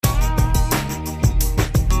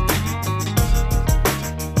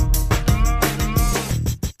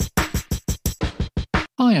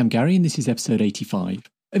Hi, I'm Gary, and this is episode 85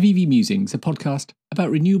 of EV Musings, a podcast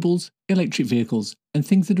about renewables, electric vehicles, and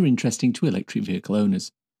things that are interesting to electric vehicle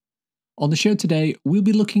owners. On the show today, we'll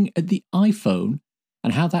be looking at the iPhone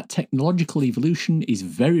and how that technological evolution is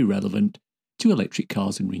very relevant to electric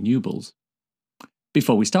cars and renewables.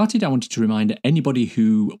 Before we started, I wanted to remind anybody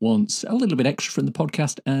who wants a little bit extra from the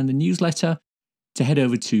podcast and the newsletter to head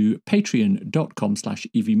over to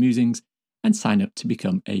patreon.com/evmusings and sign up to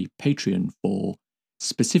become a Patreon for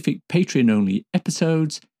specific Patreon-only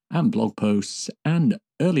episodes and blog posts and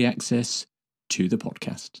early access to the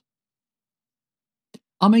podcast.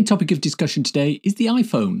 Our main topic of discussion today is the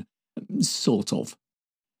iPhone, sort of.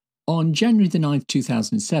 On January the 9th,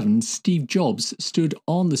 2007, Steve Jobs stood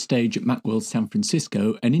on the stage at Macworld San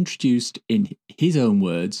Francisco and introduced, in his own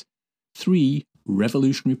words, 3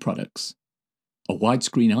 revolutionary products: a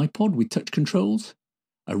widescreen iPod with touch controls,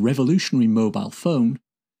 a revolutionary mobile phone,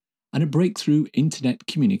 and a breakthrough internet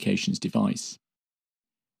communications device.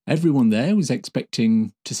 Everyone there was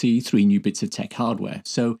expecting to see 3 new bits of tech hardware,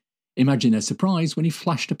 so imagine their surprise when he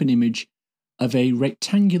flashed up an image of a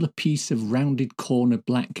rectangular piece of rounded corner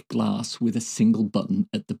black glass with a single button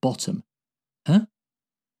at the bottom. Huh?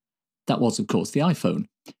 That was, of course, the iPhone.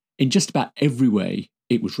 In just about every way,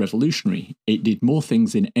 it was revolutionary. It did more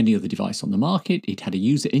things than any other device on the market, it had a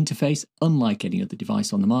user interface unlike any other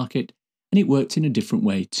device on the market, and it worked in a different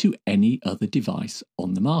way to any other device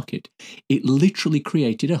on the market. It literally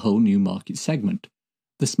created a whole new market segment,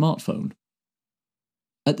 the smartphone.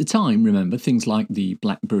 At the time, remember, things like the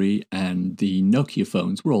BlackBerry and the Nokia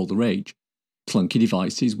phones were all the rage. Clunky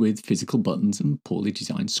devices with physical buttons and poorly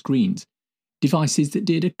designed screens. Devices that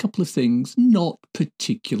did a couple of things not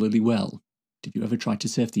particularly well. Did you ever try to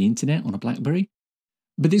surf the internet on a BlackBerry?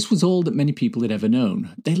 But this was all that many people had ever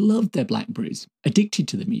known. They loved their BlackBerries, addicted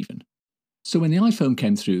to them even. So when the iPhone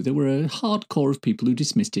came through, there were a hardcore of people who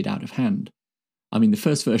dismissed it out of hand. I mean, the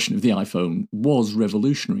first version of the iPhone was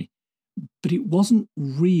revolutionary, but it wasn't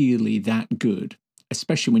really that good,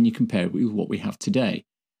 especially when you compare it with what we have today.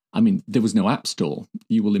 I mean, there was no app store.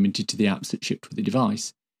 You were limited to the apps that shipped with the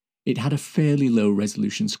device. It had a fairly low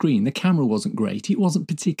resolution screen. The camera wasn't great. It wasn't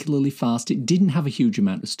particularly fast. It didn't have a huge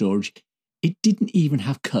amount of storage. It didn't even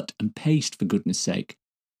have cut and paste, for goodness sake.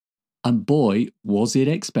 And boy, was it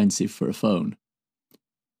expensive for a phone.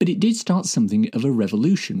 But it did start something of a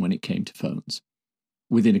revolution when it came to phones.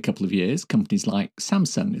 Within a couple of years, companies like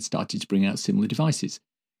Samsung had started to bring out similar devices.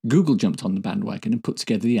 Google jumped on the bandwagon and put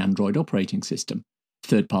together the Android operating system.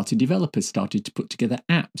 Third-party developers started to put together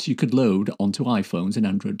apps you could load onto iPhones and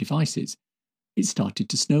Android devices. It started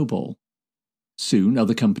to snowball. Soon,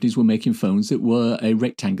 other companies were making phones that were a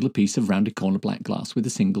rectangular piece of rounded corner black glass with a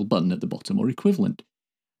single button at the bottom or equivalent.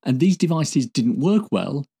 And these devices didn't work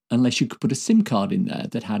well unless you could put a SIM card in there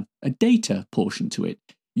that had a data portion to it.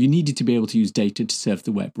 You needed to be able to use data to surf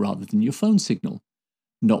the web rather than your phone signal.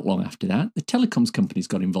 Not long after that, the telecoms companies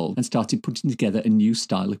got involved and started putting together a new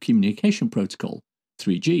style of communication protocol,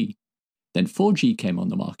 3G. Then 4G came on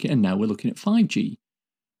the market, and now we're looking at 5G.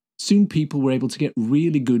 Soon people were able to get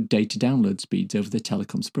really good data download speeds over the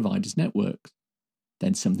telecoms providers' networks.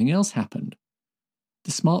 Then something else happened.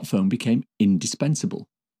 The smartphone became indispensable.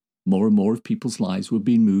 More and more of people's lives were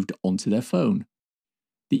being moved onto their phone.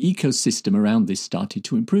 The ecosystem around this started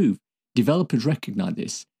to improve. Developers recognized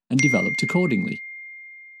this and developed accordingly.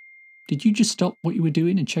 Did you just stop what you were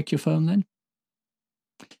doing and check your phone then?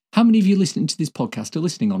 How many of you listening to this podcast are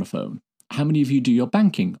listening on a phone? How many of you do your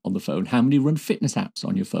banking on the phone? How many run fitness apps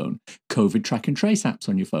on your phone? COVID track and trace apps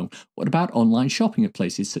on your phone? What about online shopping at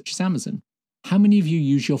places such as Amazon? How many of you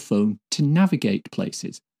use your phone to navigate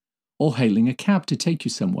places? Or hailing a cab to take you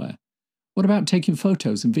somewhere? What about taking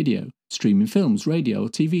photos and video, streaming films, radio or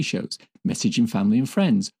TV shows, messaging family and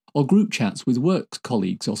friends, or group chats with work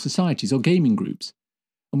colleagues or societies or gaming groups?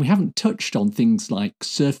 And we haven't touched on things like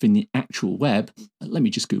surfing the actual web, let me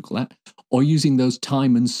just Google that, or using those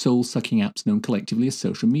time and soul-sucking apps known collectively as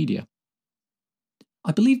social media.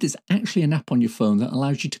 I believe there's actually an app on your phone that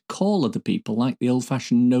allows you to call other people like the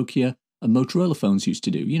old-fashioned Nokia and Motorola phones used to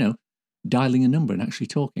do, dialing a number and actually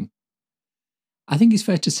talking. I think it's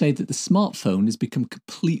fair to say that the smartphone has become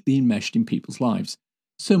completely enmeshed in people's lives,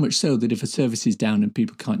 so much so that if a service is down and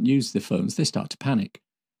people can't use their phones, they start to panic.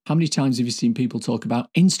 How many times have you seen people talk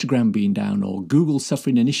about Instagram being down or Google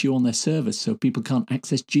suffering an issue on their service so people can't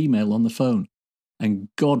access Gmail on the phone? And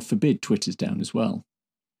God forbid Twitter's down as well.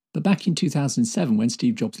 But back in 2007, when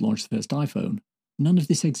Steve Jobs launched the first iPhone, none of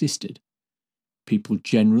this existed. People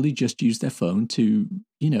generally just used their phone to,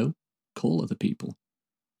 call other people.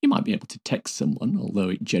 You might be able to text someone, although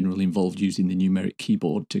it generally involved using the numeric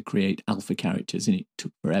keyboard to create alpha characters and it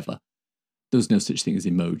took forever. There was no such thing as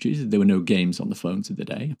emojis. There were no games on the phones of the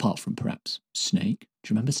day, apart from perhaps Snake. Do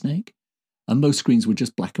you remember Snake? And most screens were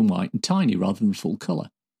just black and white and tiny rather than full colour.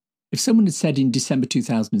 If someone had said in December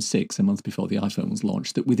 2006, a month before the iPhone was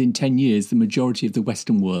launched, that within 10 years the majority of the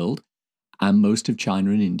Western world and most of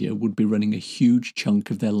China and India would be running a huge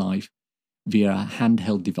chunk of their life via a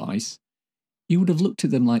handheld device, you would have looked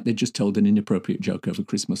at them like they'd just told an inappropriate joke over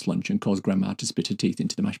Christmas lunch and caused Grandma to spit her teeth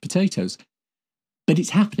into the mashed potatoes. But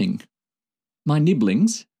it's happening. My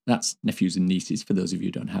nibblings, that's nephews and nieces for those of you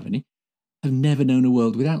who don't have any, have never known a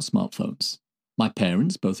world without smartphones. My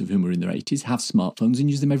parents, both of whom are in their 80s, have smartphones and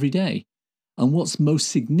use them every day. And what's most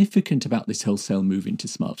significant about this wholesale move into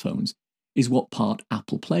smartphones is what part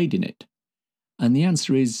Apple played in it. And the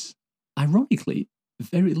answer is, ironically,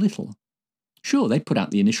 very little. Sure, they put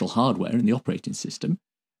out the initial hardware and the operating system,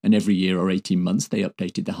 and every year or 18 months they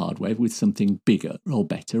updated the hardware with something bigger or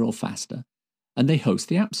better or faster, and they host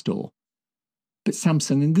the App Store. But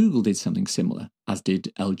Samsung and Google did something similar, as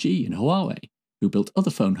did LG and Huawei, who built other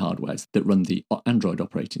phone hardwares that run the Android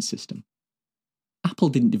operating system. Apple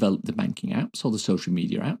didn't develop the banking apps or the social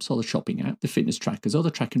media apps or the shopping app, the fitness trackers or the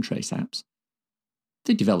track and trace apps.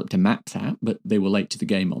 They developed a Maps app, but they were late to the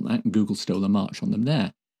game on that, and Google stole a march on them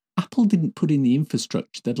there. Apple didn't put in the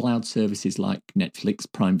infrastructure that allowed services like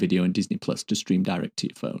Netflix, Prime Video and Disney Plus to stream direct to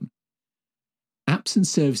your phone. Apps and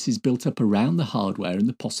services built up around the hardware and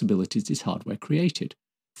the possibilities this hardware created.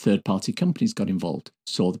 Third-party companies got involved,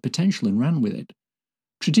 saw the potential and ran with it.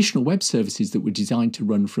 Traditional web services that were designed to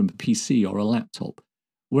run from a PC or a laptop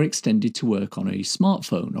were extended to work on a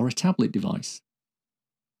smartphone or a tablet device.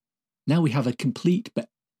 Now we have a complete but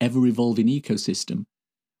ever-evolving ecosystem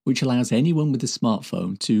which allows anyone with a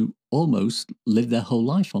smartphone to almost live their whole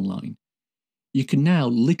life online. You can now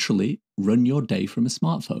literally run your day from a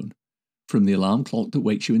smartphone. From the alarm clock that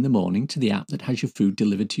wakes you in the morning to the app that has your food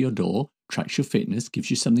delivered to your door, tracks your fitness, gives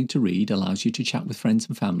you something to read, allows you to chat with friends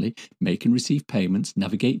and family, make and receive payments,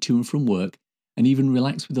 navigate to and from work, and even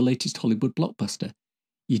relax with the latest Hollywood blockbuster.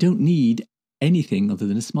 You don't need anything other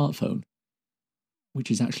than a smartphone, which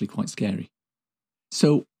is actually quite scary.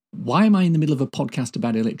 So, why am I in the middle of a podcast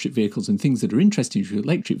about electric vehicles and things that are interesting to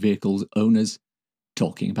electric vehicles owners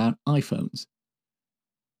talking about iPhones?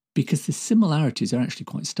 Because the similarities are actually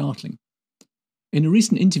quite startling. In a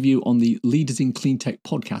recent interview on the Leaders in Clean Tech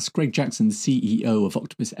podcast, Greg Jackson, the CEO of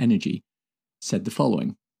Octopus Energy, said the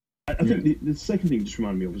following. I think the second thing just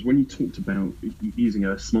reminded me of was when you talked about using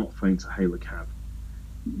a smartphone to hail a cab.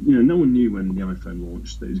 You know, no one knew when the iPhone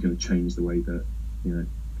launched that it was going to change the way that,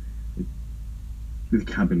 the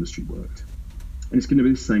cab industry worked. And it's going to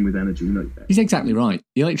be the same with energy. He's exactly right.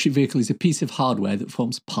 The electric vehicle is a piece of hardware that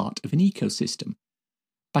forms part of an ecosystem.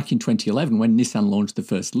 Back in 2011, when Nissan launched the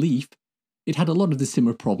first Leaf, it had a lot of the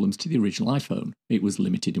similar problems to the original iPhone. It was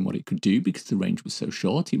limited in what it could do because the range was so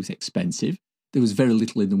short, it was expensive, there was very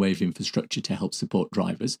little in the way of infrastructure to help support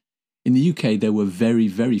drivers. In the UK, there were very,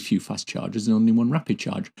 very few fast chargers and only one rapid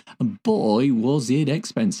charge, and boy, was it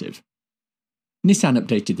expensive. Nissan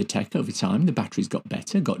updated the tech over time, the batteries got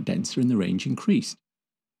better, got denser, and the range increased.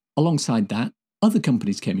 Alongside that, other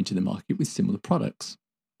companies came into the market with similar products.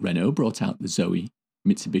 Renault brought out the Zoe,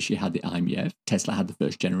 Mitsubishi had the i-MiEV, Tesla had the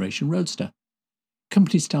first generation Roadster.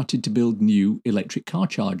 Companies started to build new electric car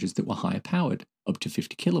chargers that were higher powered, up to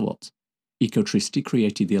 50 kilowatts. Ecotricity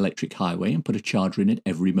created the electric highway and put a charger in at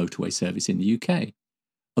every motorway service in the UK.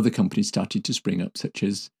 Other companies started to spring up, such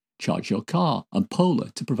as Charge Your Car and Polar,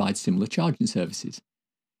 to provide similar charging services.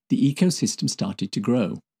 The ecosystem started to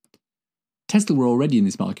grow. Tesla were already in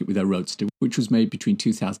this market with their Roadster, which was made between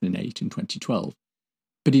 2008 and 2012.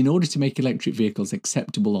 But in order to make electric vehicles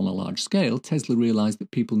acceptable on a large scale, Tesla realised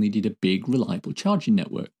that people needed a big, reliable charging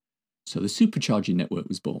network. So the supercharging network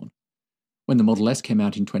was born. When the Model S came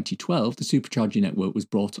out in 2012, the supercharging network was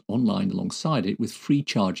brought online alongside it with free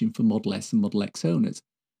charging for Model S and Model X owners.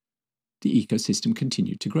 The ecosystem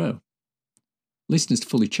continued to grow. Listeners to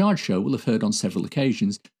Fully Charged Show will have heard on several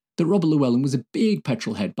occasions that Robert Llewellyn was a big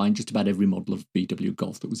petrol head buying just about every model of VW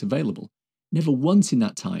Golf that was available. Never once in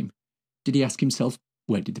that time did he ask himself,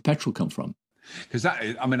 where did the petrol come from? Because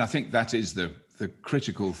I think that is the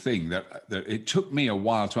critical thing that it took me a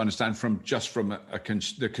while to understand from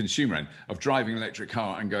the consumer end of driving an electric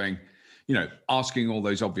car and going, asking all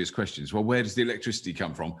those obvious questions. Well, where does the electricity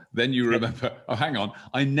come from? Then you remember, oh, hang on,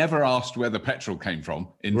 I never asked where the petrol came from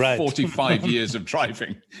in 45 years of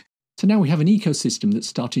driving. So now we have an ecosystem that's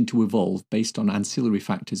starting to evolve based on ancillary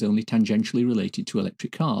factors only tangentially related to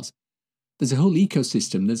electric cars. There's a whole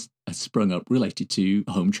ecosystem that's sprung up related to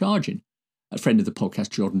home charging. A friend of the podcast,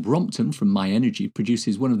 Jordan Brompton from My Energy,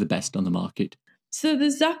 produces one of the best on the market, So the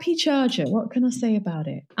Zappy charger, what can I say about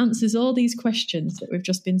it? Answers all these questions that we've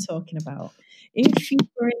just been talking about. If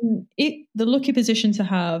you're in the lucky position to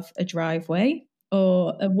have a driveway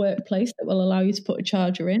or a workplace that will allow you to put a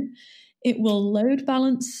charger in, it will load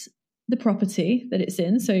balance the property that it's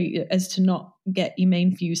in, so as to not get your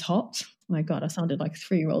main fuse hot. Oh my God, I sounded like a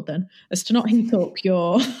 3-year-old then. As to not heat up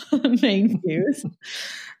your main fuse.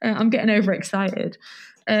 I'm getting overexcited.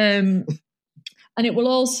 And it will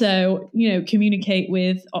also, communicate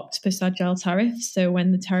with Octopus Agile tariffs. So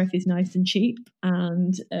when the tariff is nice and cheap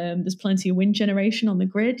and there's plenty of wind generation on the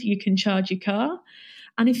grid, you can charge your car.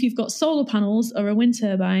 And if you've got solar panels or a wind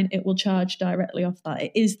turbine, it will charge directly off that.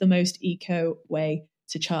 It is the most eco way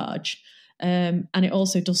to charge. And it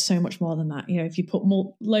also does so much more than that. If you put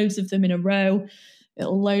loads of them in a row,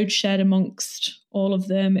 it'll load shed amongst all of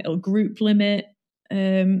them. It'll group limit.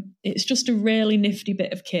 It's just a really nifty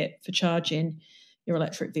bit of kit for charging your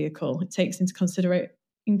electric vehicle. It takes into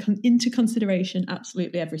consideration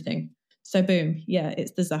absolutely everything. So boom, yeah,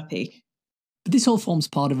 it's the Zappy. But this all forms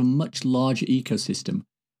part of a much larger ecosystem,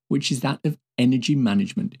 which is that of energy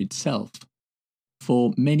management itself.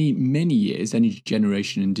 For many, many years, energy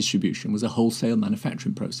generation and distribution was a wholesale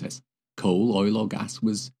manufacturing process. Coal, oil or gas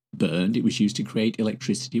was burned. It was used to create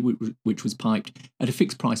electricity, which was piped at a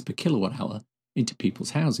fixed price per kilowatt hour into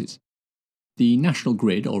people's houses. The national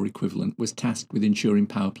grid, or equivalent, was tasked with ensuring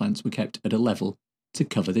power plants were kept at a level to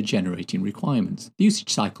cover the generating requirements. The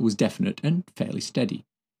usage cycle was definite and fairly steady.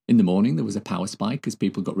 In the morning, there was a power spike as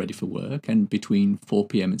people got ready for work, and between 4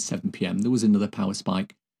 p.m. and 7 p.m. there was another power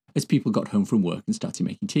spike as people got home from work and started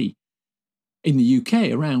making tea. In the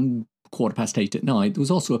UK, around 8:15 at night, there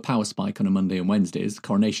was also a power spike on a Monday and Wednesday as the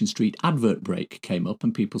Coronation Street advert break came up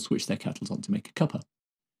and people switched their kettles on to make a cuppa.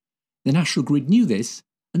 The national grid knew this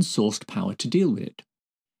and sourced power to deal with it.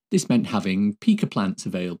 This meant having peaker plants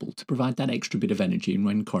available to provide that extra bit of energy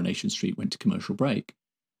when Coronation Street went to commercial break.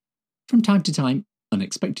 From time to time,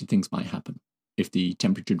 unexpected things might happen. If the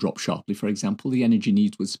temperature dropped sharply, for example, the energy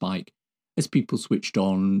needs would spike as people switched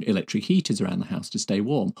on electric heaters around the house to stay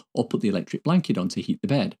warm, or put the electric blanket on to heat the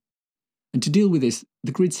bed. And to deal with this,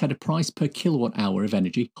 the grid set a price per kilowatt hour of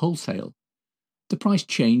energy wholesale. The price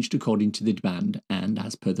changed according to the demand, and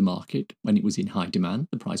as per the market, when it was in high demand,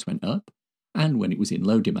 the price went up, and when it was in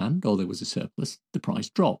low demand, or there was a surplus, the price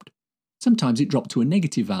dropped. Sometimes it dropped to a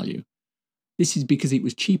negative value. This is because it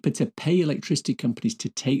was cheaper to pay electricity companies to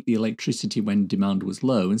take the electricity when demand was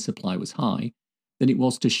low and supply was high, than it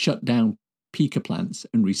was to shut down peaker plants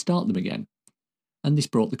and restart them again. And this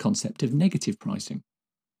brought the concept of negative pricing.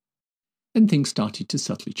 Then things started to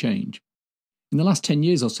subtly change. In the last 10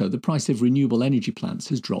 years or so, the price of renewable energy plants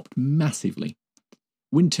has dropped massively.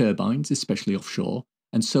 Wind turbines, especially offshore,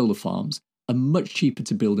 and solar farms are much cheaper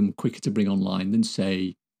to build and quicker to bring online than,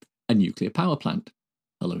 say, a nuclear power plant.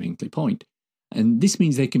 Hello, Hinkley Point. And this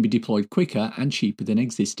means they can be deployed quicker and cheaper than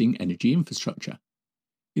existing energy infrastructure.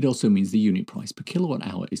 It also means the unit price per kilowatt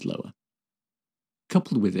hour is lower.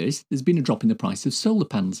 Coupled with this, there's been a drop in the price of solar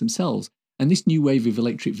panels themselves, and this new wave of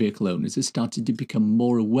electric vehicle owners has started to become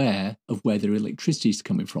more aware of where their electricity is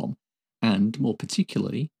coming from, and more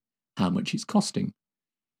particularly, how much it's costing.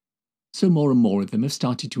 So more and more of them have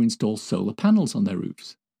started to install solar panels on their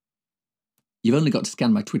roofs. You've only got to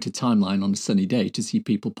scan my Twitter timeline on a sunny day to see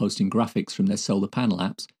people posting graphics from their solar panel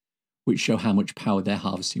apps, which show how much power they're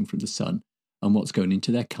harvesting from the sun and what's going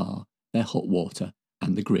into their car, their hot water,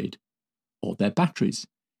 and the grid, or their batteries,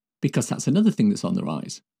 because that's another thing that's on the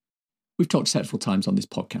rise. We've talked several times on this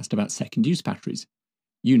podcast about second-use batteries,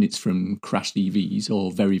 units from crashed EVs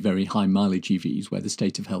or very, very high mileage EVs where the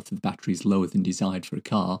state of health of the battery is lower than desired for a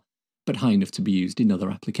car, but high enough to be used in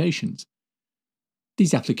other applications.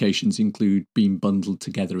 These applications include being bundled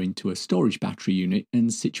together into a storage battery unit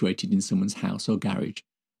and situated in someone's house or garage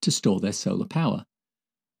to store their solar power.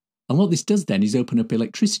 And what this does then is open up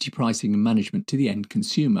electricity pricing and management to the end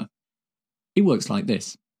consumer. It works like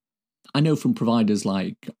this. I know from providers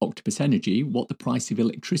like Octopus Energy what the price of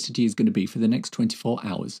electricity is going to be for the next 24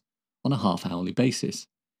 hours on a half-hourly basis.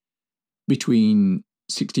 Between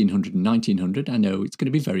 $1,600 and $1,900, I know it's going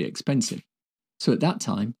to be very expensive. So at that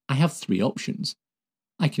time, I have three options.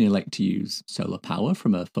 I can elect to use solar power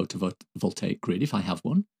from a photovoltaic grid if I have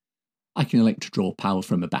one. I can elect to draw power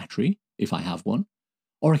from a battery if I have one.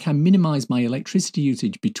 Or I can minimise my electricity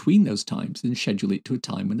usage between those times and schedule it to a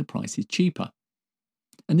time when the price is cheaper.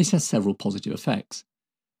 And this has several positive effects.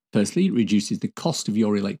 Firstly, it reduces the cost of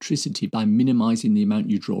your electricity by minimising the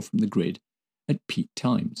amount you draw from the grid at peak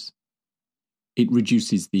times. It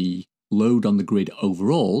reduces the load on the grid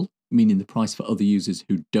overall, meaning the price for other users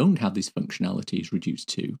who don't have this functionality is reduced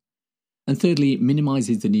too. And thirdly, it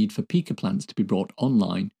minimises the need for peaker plants to be brought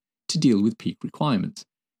online to deal with peak requirements.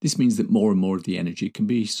 This means that more and more of the energy can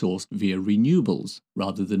be sourced via renewables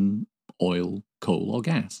rather than oil, coal or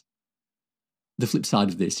gas. The flip side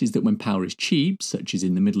of this is that when power is cheap, such as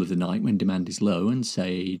in the middle of the night when demand is low and,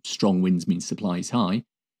 say, strong winds mean supply is high,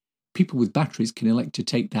 people with batteries can elect to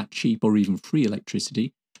take that cheap or even free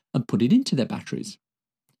electricity and put it into their batteries.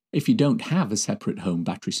 If you don't have a separate home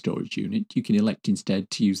battery storage unit, you can elect instead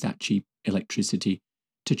to use that cheap electricity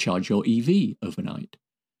to charge your EV overnight.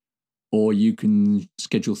 Or you can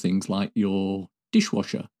schedule things like your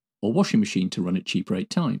dishwasher or washing machine to run at cheap rate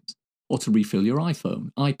times, or to refill your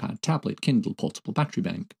iPhone, iPad, tablet, Kindle, portable battery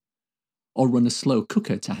bank, or run a slow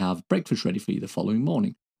cooker to have breakfast ready for you the following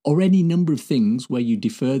morning, or any number of things where you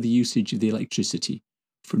defer the usage of the electricity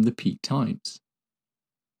from the peak times.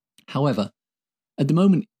 However, at the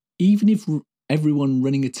moment, even if everyone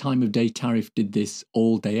running a time of day tariff did this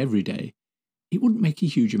all day, every day, it wouldn't make a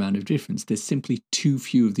huge amount of difference. There's simply too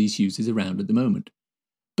few of these users around at the moment.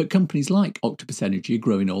 But companies like Octopus Energy are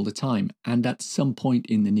growing all the time, and at some point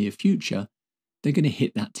in the near future, they're going to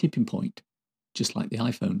hit that tipping point, just like the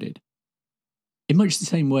iPhone did. In much the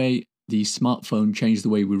same way the smartphone changed the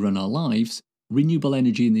way we run our lives, renewable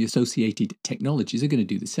energy and the associated technologies are going to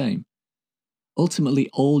do the same. Ultimately,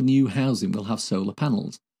 all new housing will have solar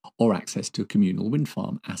panels or access to a communal wind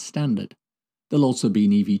farm as standard. There'll also be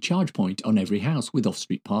an EV charge point on every house with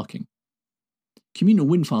off-street parking. Communal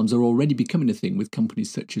wind farms are already becoming a thing, with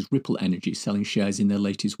companies such as Ripple Energy selling shares in their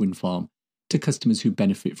latest wind farm to customers who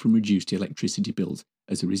benefit from reduced electricity bills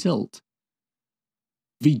as a result.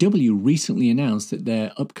 VW recently announced that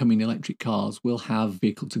their upcoming electric cars will have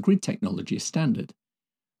vehicle-to-grid technology as standard.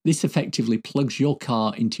 This effectively plugs your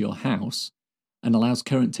car into your house and allows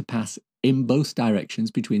current to pass in both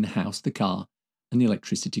directions between the house, the car, and the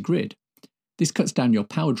electricity grid. This cuts down your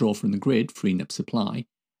power draw from the grid, freeing up supply,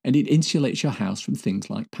 and it insulates your house from things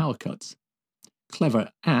like power cuts.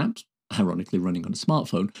 Clever apps, ironically running on a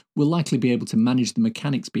smartphone, will likely be able to manage the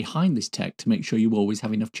mechanics behind this tech to make sure you always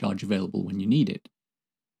have enough charge available when you need it.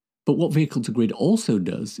 But what vehicle-to-grid also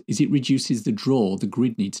does is it reduces the draw the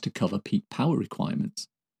grid needs to cover peak power requirements.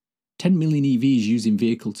 10 million EVs using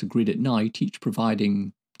vehicle-to-grid at night, each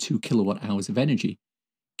providing 2 kilowatt hours of energy,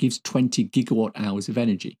 gives 20 gigawatt hours of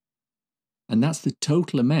energy. And that's the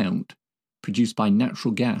total amount produced by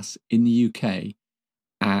natural gas in the UK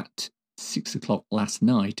at 6 o'clock last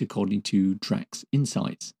night, according to Drax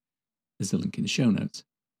Insights. There's a link in the show notes.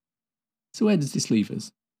 So where does this leave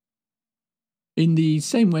us? In the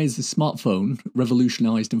same way as the smartphone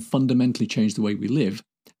revolutionised and fundamentally changed the way we live,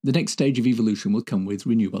 the next stage of evolution will come with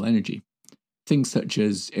renewable energy. Things such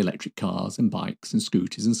as electric cars and bikes and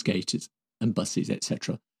scooters and skaters and buses,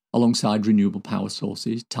 etc., alongside renewable power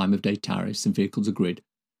sources, time-of-day tariffs and vehicle-to-grid,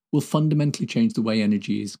 will fundamentally change the way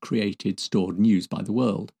energy is created, stored and used by the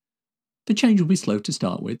world. The change will be slow to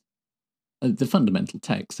start with. The fundamental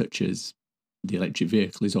tech, such as the electric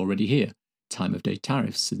vehicle, is already here. Time-of-day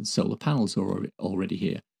tariffs and solar panels are already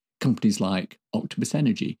here. Companies like Octopus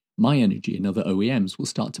Energy, My Energy and other OEMs will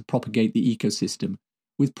start to propagate the ecosystem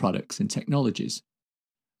with products and technologies.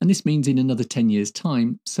 And this means in another 10 years'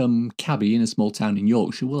 time, some cabbie in a small town in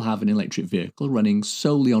Yorkshire will have an electric vehicle running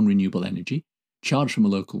solely on renewable energy, charged from a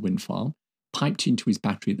local wind farm, piped into his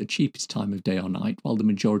battery at the cheapest time of day or night, while the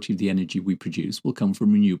majority of the energy we produce will come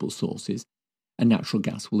from renewable sources, and natural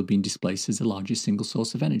gas will have been displaced as the largest single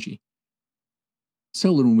source of energy.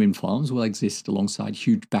 Solar and wind farms will exist alongside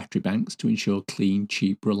huge battery banks to ensure clean,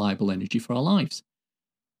 cheap, reliable energy for our lives.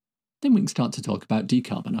 Then we can start to talk about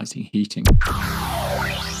decarbonising heating.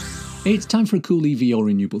 It's time for a cool EV or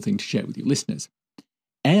renewable thing to share with you listeners.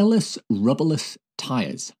 Airless, rubberless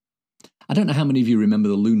tyres. I don't know how many of you remember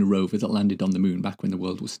the lunar rover that landed on the moon back when the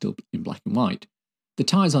world was still in black and white. The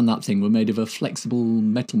tyres on that thing were made of a flexible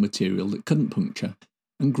metal material that couldn't puncture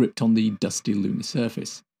and gripped on the dusty lunar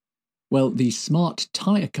surface. Well, the Smart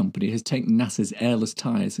Tyre company has taken NASA's airless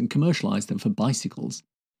tyres and commercialised them for bicycles.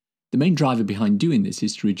 The main driver behind doing this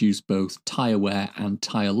is to reduce both tyre wear and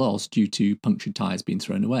tyre loss due to punctured tyres being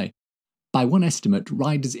thrown away. By one estimate,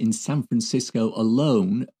 riders in San Francisco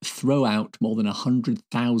alone throw out more than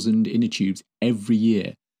 100,000 inner tubes every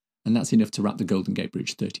year, and that's enough to wrap the Golden Gate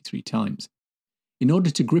Bridge 33 times. In order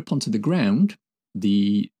to grip onto the ground,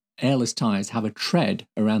 the airless tyres have a tread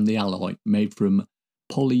around the alloy made from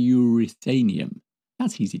polyurethanium.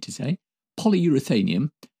 That's easy to say.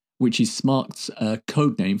 Polyurethanium, which is Smart's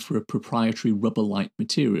code name for a proprietary rubber-like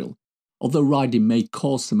material. Although riding may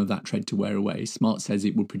cause some of that tread to wear away, Smart says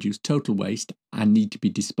it will produce total waste and need to be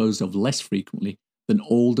disposed of less frequently than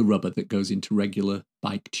all the rubber that goes into regular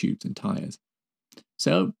bike tubes and tyres.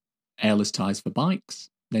 So, airless tyres for bikes,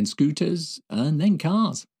 then scooters, and then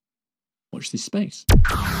cars. Watch this space.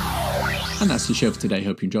 And that's the show for today.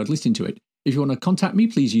 Hope you enjoyed listening to it. If you want to contact me,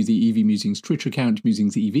 please use the EV Musings Twitter account,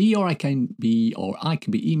 MusingsEV, or I can be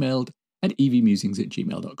emailed at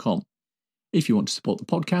evmusings@gmail.com. If you want to support the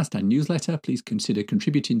podcast and newsletter, please consider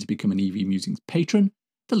contributing to become an EV Musings patron.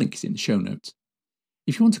 The link is in the show notes.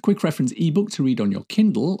 If you want a quick reference ebook to read on your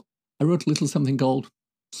Kindle, I wrote a little something called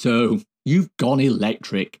So You've Gone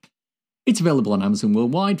Electric. It's available on Amazon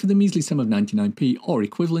worldwide for the measly sum of 99p or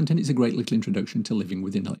equivalent, and it's a great little introduction to living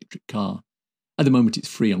with an electric car. At the moment, it's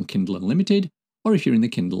free on Kindle Unlimited, or if you're in the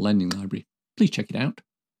Kindle Lending Library, please check it out.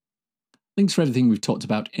 Links for everything we've talked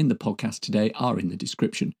about in the podcast today are in the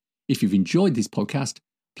description. If you've enjoyed this podcast,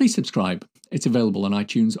 please subscribe. It's available on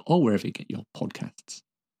iTunes or wherever you get your podcasts.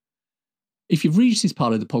 If you've reached this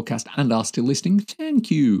part of the podcast and are still listening, thank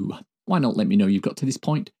you. Why not let me know you've got to this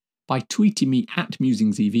point by tweeting me at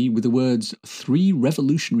MusingsEV with the words 3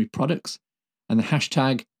 revolutionary products and the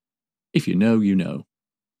hashtag, if you know, you know.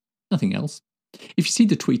 Nothing else. If you see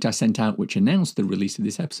the tweet I sent out which announced the release of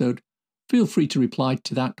this episode, feel free to reply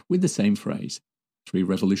to that with the same phrase. 3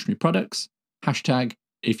 revolutionary products, hashtag,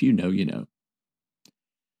 if you know, you know.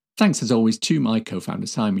 Thanks as always to my co-founder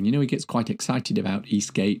Simon. You know, he gets quite excited about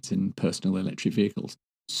e-skates and personal electric vehicles.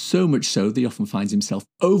 So much so that he often finds himself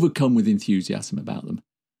overcome with enthusiasm about them.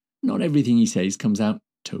 Not everything he says comes out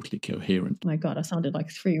totally coherent. Oh my God, I sounded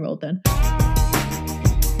like a 3-year-old then.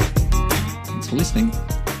 Thanks for listening.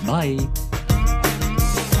 Bye.